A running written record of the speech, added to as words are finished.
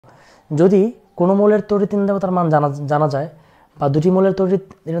যদি কোনো মৌলের তড়িৎ ঋণাত্মকতার মান জানা যায় বা দুটি মৌলের তড়িৎ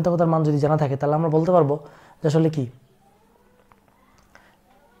ঋণাত্মকতার মান যদি জানা থাকে, তাহলে আমরা বলতে পারবো যে আসলে কি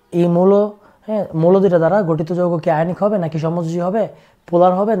এই মৌল দুইটা দ্বারা গঠিত যৌগ কি আয়নিক হবে নাকি সমযোজী হবে,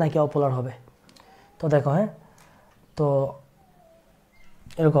 পোলার হবে নাকি অপোলার হবে। তো দেখো, তো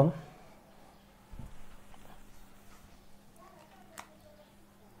এরকম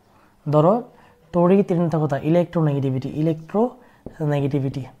ধরো তড়িৎ ঋণাত্মকতা, ইলেকট্রোনেগেটিভিটি,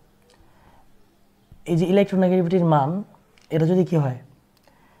 এই যে ইলেকট্রোনেগেটিভিটির মান, এটা যদি কি হয়,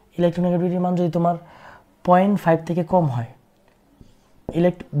 ইলেকট্রোনেগেটিভিটির মান যদি তোমার 0.5 থেকে কম হয়,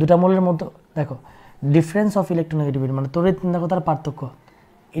 দুটা মৌলের মধ্যে দেখো ডিফারেন্স অফ ইলেকট্রোনেগেটিভিটি মানে তড়িৎ ঋণাত্মকতার পার্থক্য,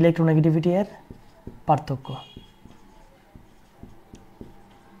 ইলেকট্রোনেগেটিভিটি এর পার্থক্য,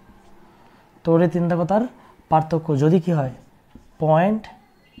 তড়িৎ ঋণাত্মকতার পার্থক্য যদি কি হয়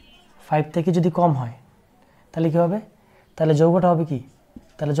 0.5 থেকে যদি কম হয়, তাহলে কি হবে, তাহলে যৌগটা হবে কি,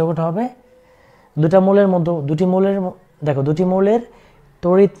 তাহলে যৌগটা হবে দুটি মৌলের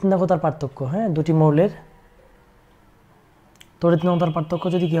তড়িৎ ঋণাত্মকতার পার্থক্য, দুটি মৌলের তড়িৎ ঋণাত্মকতার পার্থক্য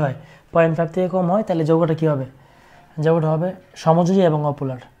যদি কি হয় 0.5 থেকে কম হয়, তাহলে যৌগটা কি হবে, যৌগটা হবে সমযোজী এবং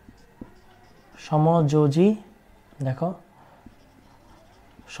অপোলার, সমযোজী, দেখো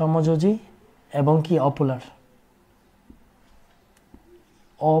সমযোজী এবং কি অপোলার,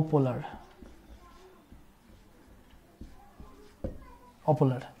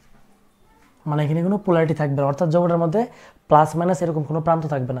 অপোলার মানে এখানে কোনো পোলারিটি থাকবে না, অর্থাৎ যৌগটার মধ্যে প্লাস মাইনাস এরকম কোনো প্রান্ত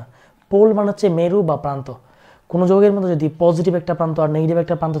থাকবে না। পোল মানে হচ্ছে মেরু বা প্রান্ত। কোনো যৌগের মধ্যে যদি পজিটিভ একটা প্রান্ত আর নেগেটিভ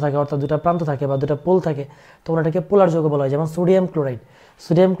একটা প্রান্ত থাকে, অর্থাৎ দুটা প্রান্ত থাকে বা দুটা পোল থাকে, তখন এটাকে পোলার যৌগ বলা হয়। যেমন সোডিয়াম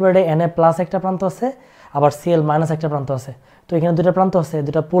ক্লোরাইডে Na প্লাস একটা প্রান্ত আছে, আবার Cl মাইনাস একটা প্রান্ত আছে। তো এখানে দুটা প্রান্ত আছে,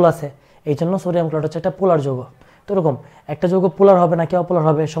 দুটা পোল আছে, এই জন্য সোডিয়াম ক্লোরাইড হচ্ছে একটা পোলার যৌগ। তো এরকম একটা যৌগ পোলার হবে নাকি অপোলার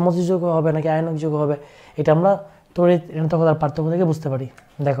হবে, সমযোজী যৌগ হবে নাকি আয়নিক যৌগ হবে, এটা আমরা তড়িৎ ঋণাত্মকতার পার্থক্য থেকে বুঝতে পারি।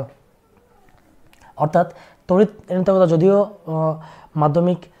 দেখো, অর্থাৎ তড়িৎ ঋণাত্মকতা যদিও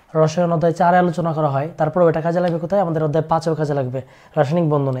মাধ্যমিক রসায়ন অধ্যায় 4 আলোচনা করা হয়, তারপরেও এটা কাজে লাগবে কোথায়, আমাদের অধ্যায় 5-এও কাজে লাগবে, রাসায়নিক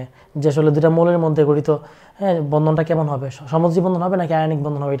বন্ধনে, যে আসলে দুটা মৌলের মধ্যে গঠিত বন্ধনটা কেমন হবে, সমযোজী বন্ধন হবে নাকি আয়নিক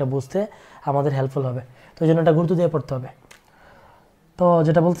বন্ধন হবে, এটা বুঝতে আমাদের হেল্পফুল হবে। তো এই জন্য এটা গুরুত্ব দিয়ে পড়তে হবে। তো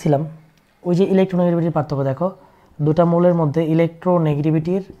যেটা বলছিলাম, ওই যে ইলেকট্রোনেগেটিভিটির পার্থক্য, দেখো দুটা মৌলের মধ্যে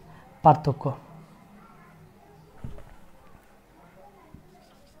ইলেকট্রোনেগেটিভিটির পার্থক্য,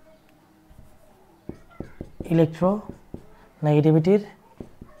 ইলেকট্রোনেগেটিভিটির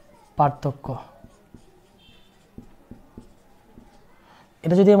পার্থক্য,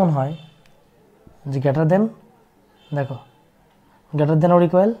 এটা যদি এমন হয় যে গ্রেটার দেন, দেখো greater than or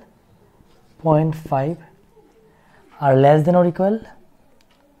equal 0.5 R less than or equal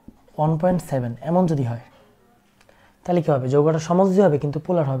 1.7, এমন যদি হয়, তাহলে কী হবে, যৌগটা সমযোজী হবে কিন্তু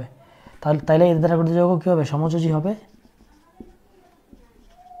পোলার হবে। তাহলে এর দ্বারা গঠিত যৌগ কী হবে, সমযোজী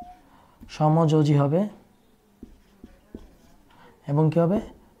হবে এবং কী হবে,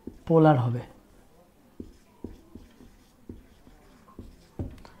 পোলার হবে।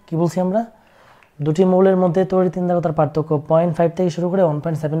 কি বলছি আমরা, দুটি মৌলের মধ্যে তড়িৎ ঋণাত্মকতার পার্থক্য 0.5 থেকে শুরু করে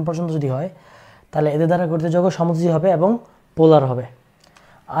 1.7 পর্যন্ত যদি হয়, তাহলে এদের দ্বারা গঠিত যৌগ সমযোজী হবে এবং পোলার হবে।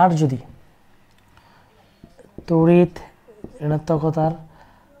 আর যদি তড়িৎ ঋণাত্মকতার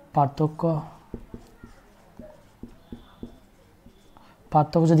পার্থক্য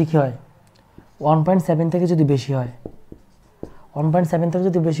যদি কি হয় 1.7 থেকে যদি বেশি হয়, 1.7 থেকে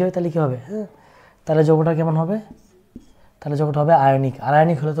যদি বেশি হয়, তাহলে কি হবে, তাহলে যৌগটা কেমন হবে, তাহলে যৌগটা হবে আয়নিক। আর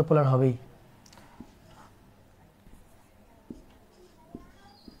আয়নিক হলে তো পোলার হবেই।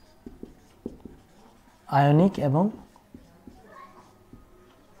 আয়নিক এবং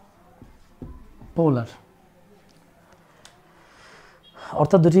পোলার,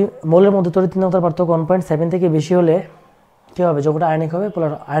 অর্থাৎ দুটি মৌলের মধ্যে তড়িৎ ঋণাত্মকতার পার্থক্য 1.7 থেকে বেশি হলে কী হবে, যৌগটা আয়নিক হবে,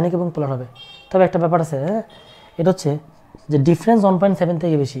 আয়নিক এবং পোলার হবে। তবে একটা ব্যাপার আছে, এটা হচ্ছে যে ডিফারেন্স 1.7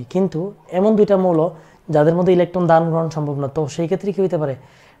 থেকে বেশি, কিন্তু এমন দুইটা মৌল যাদের মধ্যে ইলেকট্রন দান গ্রহণ সম্ভব না, তো সেই ক্ষেত্রে কী হতে পারে,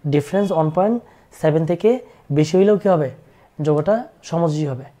 ডিফারেন্স 1.7 থেকে বেশি হইলেও কী হবে, যৌগটা সমযোজী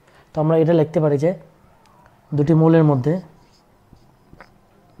হবে। তো আমরা এটা লিখতে পারি যে দুটি মৌলের মধ্যে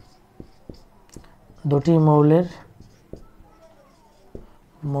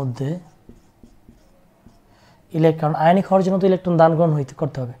ইলেকট্রন আয়নিক হওয়ার জন্য তো ইলেকট্রন দান গ্রহণ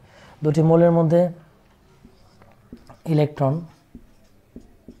করতে হবে। দুটি মৌলের মধ্যে ইলেকট্রন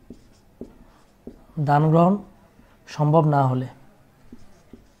দান গ্রহণ সম্ভব না হলে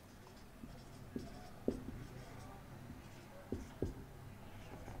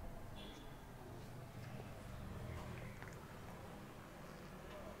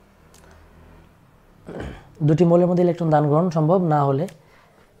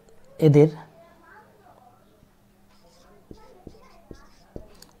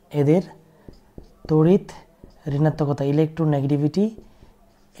এদের তড়িৎ ঋণাত্মকতা ইলেকট্রোনেগেটিভিটি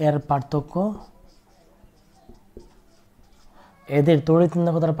এর পার্থক্য, এদের তড়িৎ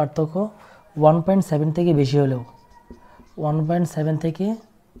ঋণাত্মকতার পার্থক্য 1.7 থেকে বেশি হলেও 1.7 থেকে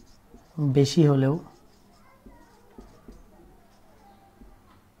বেশি হলেও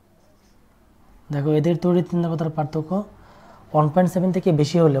দেখো এদের তড়িৎ ঋণাত্মকতার পার্থক্য 1.7 থেকে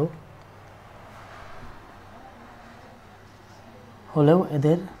বেশি হলেও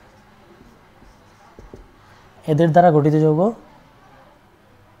এদের দ্বারা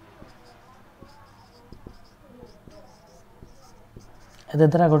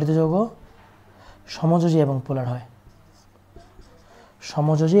গঠিত যৌগ সমযোজী এবং পোলার হয়।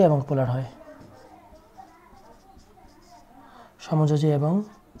 সমযোজী এবং পোলার হয়। সমযোজী এবং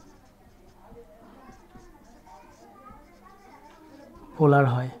পোলার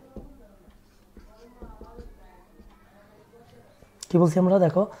হয়। কি বলছি আমরা?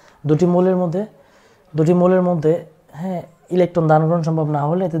 দেখো দুটি মৌলের মধ্যে হ্যাঁ ইলেকট্রন দান গ্রহণ সম্ভব না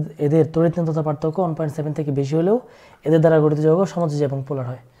হলে এদের তড়িৎ ঋণাত্মকতার পার্থক্য 1.7 থেকে বেশি হলেও এদের দ্বারা গঠিত যৌগ সমযোজী এবং পোলার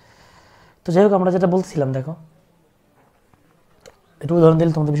হয়। তো যাই হোক, আমরা যেটা বলছিলাম, দেখো একটু উদাহরণ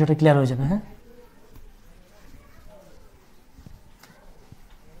দিলে তোমাদের বিষয়টা ক্লিয়ার হয়ে যাবে। হ্যাঁ,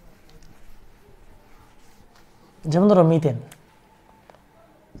 যেমন ধরো মিথেন,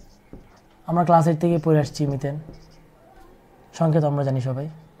 আমরা ক্লাস 8 থেকে পড়ে আসছি মিথেন সংকেত আমরা জানি সবাই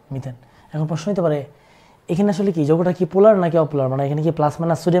মিথেন। এখন প্রশ্ন হতে পারে এখানে আসলে কি যৌগটা কি পোলার নাকি অপোলার, মানে এখানে কি প্লাস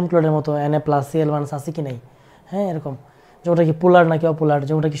মাইনাস সোডিয়াম ক্লোরাইডের মতো Na+Cl- আছে কি নেই, হ্যাঁ এরকম যৌগটা কি পোলার নাকি অপোলার,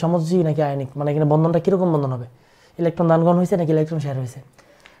 যৌগটা কি সমযোজী নাকি আয়নিক, মানে এখানে বন্ধনটা কীরকম বন্ধন হবে, ইলেকট্রন দানগ্রহণ হয়েছে নাকি ইলেকট্রন শেয়ার হয়েছে।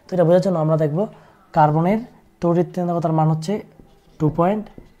 তো এটা বোঝার জন্য আমরা দেখব কার্বনের তড়িৎ ঋণাত্মকতার মান হচ্ছে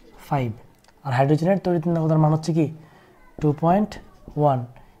 2.5 আর হাইড্রোজেনের তড়িৎ ঋণাত্মকতার মান হচ্ছে কি 2.1।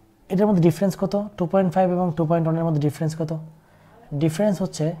 এটার মধ্যে ডিফারেন্স কত? 2.5 এবং 2.1 এর মধ্যে ডিফারেন্স কত? ডিফারেন্স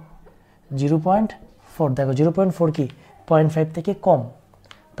হচ্ছে 0.4। দেখো 0.4 কি 0.5 থেকে কম,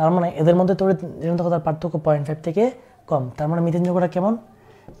 তার মানে এদের মধ্যে তড়িৎ ঋণাত্মকতার পার্থক্য 0.5 থেকে কম। তার মানে মিথেন যৌগটা কেমন?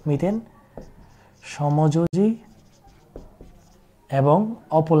 মিথেন সমযোজী এবং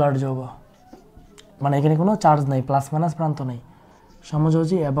অপোলার যৌগ, মানে এখানে কোনো চার্জ নেই, প্লাস মাইনাস প্রান্ত নেই,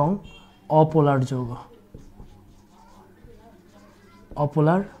 সমযোজী এবং অপোলার যৌগ,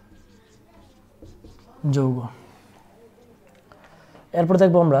 অপোলার যৌগ। এরপর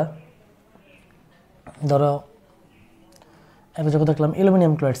দেখবো আমরা, ধরো একটা যৌগ দেখলাম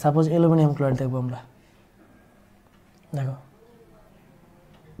aluminium chloride, suppose aluminium chloride দেখবো আমরা। দেখো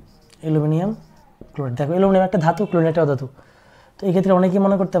অ্যালুমিনিয়াম ক্লোরাইড, দেখো অ্যালুমিনিয়াম একটা ধাতু, ক্লোরিন একটা অধাতু। তো এই ক্ষেত্রে অনেকেই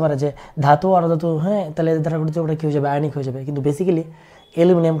মনে করতে পারে যে ধাতু আর অধাতু, হ্যাঁ তাহলে এদের দ্বারা গঠিত যৌগটা কী হয়ে যাবে? আয়নিক হয়ে যাবে। কিন্তু বেসিক্যালি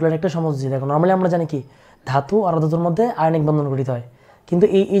অ্যালুমিনিয়াম ক্লোরাইড একটা সমযোজী। দেখো নর্মালি আমরা জানি কি ধাতু আর অধাতুর মধ্যে আয়নিক বন্ধন গঠিত হয়, কিন্তু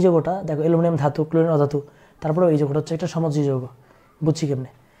এই যৌগটা দেখো অ্যালুমিনিয়াম ধাতু, ক্লোরিন অধাতু, তারপরেও এই যৌগটা হচ্ছে একটা সমযোজী যৌগ। বুঝছি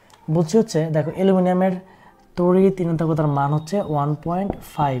কেমনে? বুঝছি হচ্ছে দেখো অ্যালুমিনিয়ামের তড়িৎ ঋণাত্মকতার মান হচ্ছে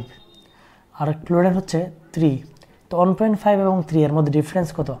 1.5 আর ক্লোরিনের হচ্ছে 3। তো 1.5 এবং 3 এর মধ্যে ডিফারেন্স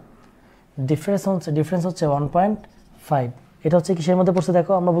কত? ডিফারেন্স হচ্ছে 1.5। এটা হচ্ছে কিসের মধ্যে পড়ছে?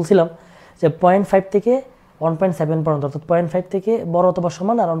 দেখো আমরা বলছিলাম যে 0.5 থেকে 1.7 পর্যন্ত, অর্থাৎ 0.5 থেকে বড় অথবা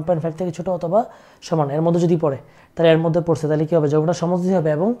সমান আর 1.5 থেকে ছোট অথবা সমান, এর মধ্যে যদি পড়ে তাহলে এর মধ্যে পড়ছে, তাহলে কী হবে? যৌগটা সমযোজী হবে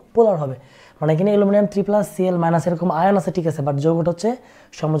এবং পোলার হবে। মানে এখানে অ্যালুমিনিয়াম 3+Cl- এরকম আয়ন আছে, ঠিক আছে, বাট যৌগটা হচ্ছে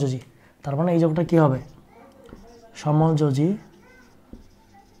সমযোজী। তার মানে এই যৌগটা কী হবে?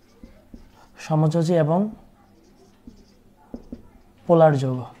 সমযোজী এবং পোলার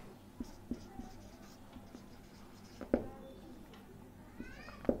যৌগ।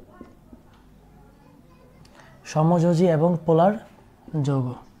 সমযোজী এবং পোলার যৌগ।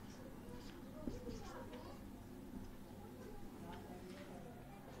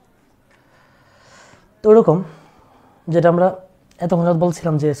 তো ওরকম যেটা আমরা এতক্ষণ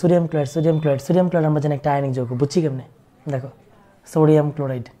বলছিলাম যে সোডিয়াম ক্লোরাইড আমরা জানি একটা আয়নিক যৌগ। বুঝছি কেমনে? দেখো সোডিয়াম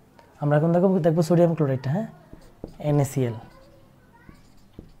ক্লোরাইড, আমরা এখন দেখবো সোডিয়াম ক্লোরাইডটা, হ্যাঁ NaCl।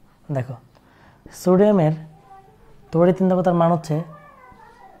 দেখো সোডিয়ামের তড়িৎ ঋণাত্মকতার মান হচ্ছে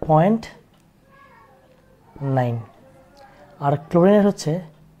 0.9 আর ক্লোরিনের হচ্ছে,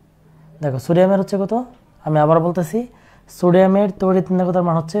 দেখো সোডিয়ামের হচ্ছে কত? আমি আবার বলতেছি, সোডিয়ামের তড়িৎ ঋণাত্মকতার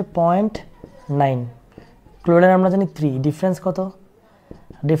মান হচ্ছে 0.9, ক্লোরিনের আমরা জানি 3। ডিফারেন্স কত?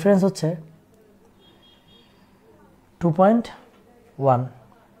 ডিফারেন্স হচ্ছে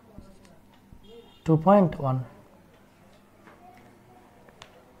 2.1।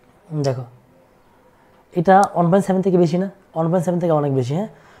 দেখো এটা 1.7 থেকে বেশি না? 1.7 থেকে অনেক বেশি। হ্যাঁ,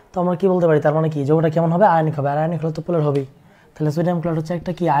 তো আমরা কি বলতে পারি? তার মানে কি যৌগটা কেমন হবে? আয়নিক হবে। আর আয়নিক হলে তো পোলার হবেই। তাহলে সোডিয়াম ক্লোরাইড হচ্ছে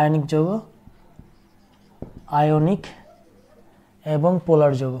একটা কি আয়নিক যৌগ, আয়নিক এবং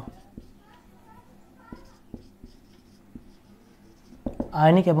পোলার যৌগ।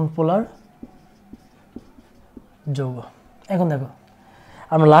 আয়নিক এবং পোলার যৌগ। এখন দেখো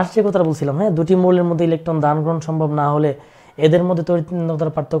আমরা লাস্ট যে কথাটা বলছিলাম, হ্যাঁ, দুটি মৌলের মধ্যে ইলেকট্রন দান গ্রহণ সম্ভব না হলে এদের মধ্যে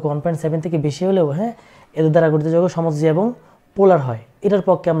তড়িৎদ্বন্দ্বতার পার্থক্য 1.7 থেকে বেশি হলেও, হ্যাঁ, এদের দ্বারা গঠিত যৌগ সমযোজী এবং পোলার হয়। এটার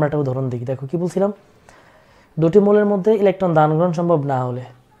পক্ষে আমরা একটা উদাহরণ দেখি। দেখো কি বলছিলাম, দুটি মৌলের মধ্যে ইলেকট্রন দান গ্রহণ সম্ভব না হলে,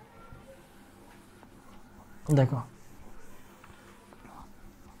 দেখো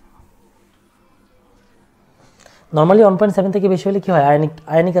নর্মালি 1.7 থেকে বেশি হলে কি হয়,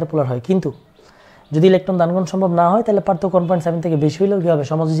 আয়নিক আর পোলার হয়। কিন্তু যদি ইলেকট্রন দান গ্রহণ সম্ভব না হয় তাহলে পার্থক্য 1.7 থেকে বেশি হলেও কী হবে,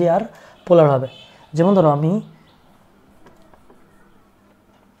 সমযোজী আর পোলার হবে। যেমন ধরো আমি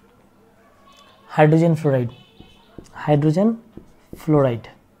হাইড্রোজেন ফ্লোরাইড,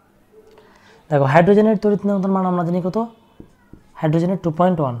 দেখো হাইড্রোজেনের তড়িৎদ্বন্দ্বতার মান আমরা জানি কত, হাইড্রোজেনের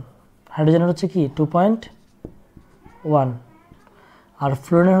 2.1, হাইড্রোজেনের হচ্ছে কি 2.1 আর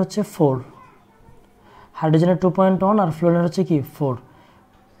ফ্লোরিনের হচ্ছে 4, হাইড্রোজেনের 2.1 আর ফ্লোরিনের হচ্ছে কি 4।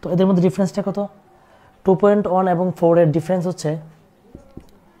 তো এদের মধ্যে ডিফারেন্সটা কত, 2.1 এবং 4 এর ডিফারেন্স হচ্ছে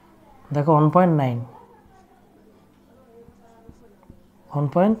দেখো 1.9,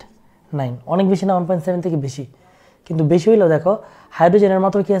 অনেক বেশি না, 1.7 থেকে বেশি। কিন্তু বেশি হইলেও দেখো হাইড্রোজেনের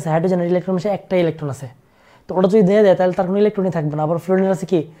মাত্র কি আছে, হাইড্রোজেনের ইলেকট্রন আছে একটা ইলেকট্রন আছে, তো ওটা যদি দিয়ে দেয় তাহলে তার কোনো ইলেকট্রনই থাকবে না। আবার ফ্লোরিনের আছে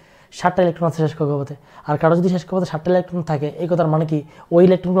কি 7টা ইলেকট্রন আছে শেষ কক্ষপথে, আর কারো যদি শেষ কক্ষপথে 7টা ইলেকট্রন থাকে, এই কথার মানে কি ওই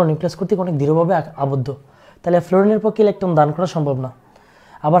ইলেকট্রনগুলো নিউক্লিয়াস কর্তৃক অনেক দৃঢ়ভাবে আবদ্ধ, তাহলে ফ্লোরিনের পক্ষে ইলেকট্রন দান করা সম্ভব না।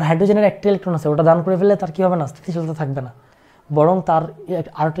 আবার হাইড্রোজেনের একটা ইলেকট্রন আছে, ওটা দান করে ফেললে তার কী হবে না, স্থিতিশীলতা থাকবে না, বরং তার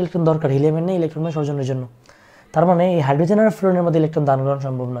আরেকটা ইলেকট্রন দরকার হিলিয়ামের নেই ইলেকট্রনের সর্জনের জন্য। তার মানে এই হাইড্রোজেন আর ফ্লোরিনের মধ্যে ইলেকট্রন দান গ্রহণ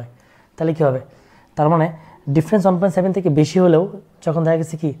সম্ভব নয়। তাহলে কী হবে, তার মানে ডিফারেন্স 1.7 থেকে বেশি হলেও যখন দেখা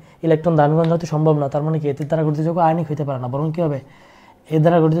গেছে কি ইলেকট্রন দান গ্রহণ যেহেতু সম্ভব না, তার মানে কি এদের দ্বারা গঠিত যৌগ আয়নিক হইতে পারে না, বরং কী হবে, এর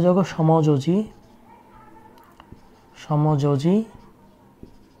দ্বারা গঠিত যৌগ সমযোজী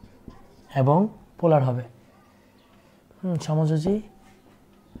এবং পোলার হবে। সমযোজী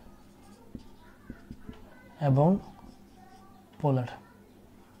এবং পোলার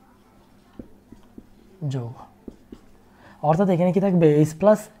যৌগ, অর্থাৎ এখানে কি থাকবে, H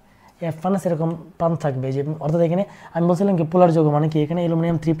প্লাস F মাইনাস এরকম প্রান্ত থাকবে। যে অর্থাৎ এখানে আমি বলছিলাম কি পোলার যৌগ মানে কি, এখানে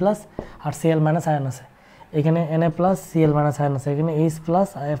অ্যালুমিনিয়াম 3+ আর Cl মাইনাস আয়ন আছে, এখানে Na plus Cl minus ion আছে, এখানে H plus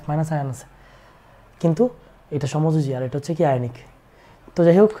F minus ion আছে, কিন্তু এটা সমযোজী আর এটা হচ্ছে কি আয়নিক। তো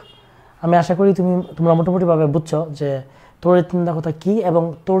যাই হোক, আমি আশা করি তোমরা মোটামুটিভাবে বুঝছো যে তড়িৎ ঋণাত্মকতা কী এবং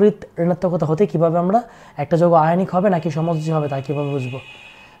তড়িৎ ঋণাত্মকতা হতে কীভাবে আমরা একটা যৌগ আয়নিক হবে নাকি সমযোজী হবে তা কীভাবে বুঝবো।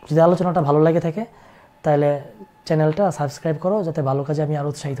 যদি আলোচনাটা ভালো লাগে থাকে তাহলে চ্যানেলটা সাবস্ক্রাইব করো, যাতে ভালো কাজে আমি আরও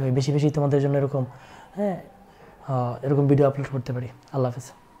উৎসাহিত হই, বেশি বেশি তোমাদের জন্য এরকম ভিডিও আপলোড করতে পারি। আল্লাহ হাফেজ।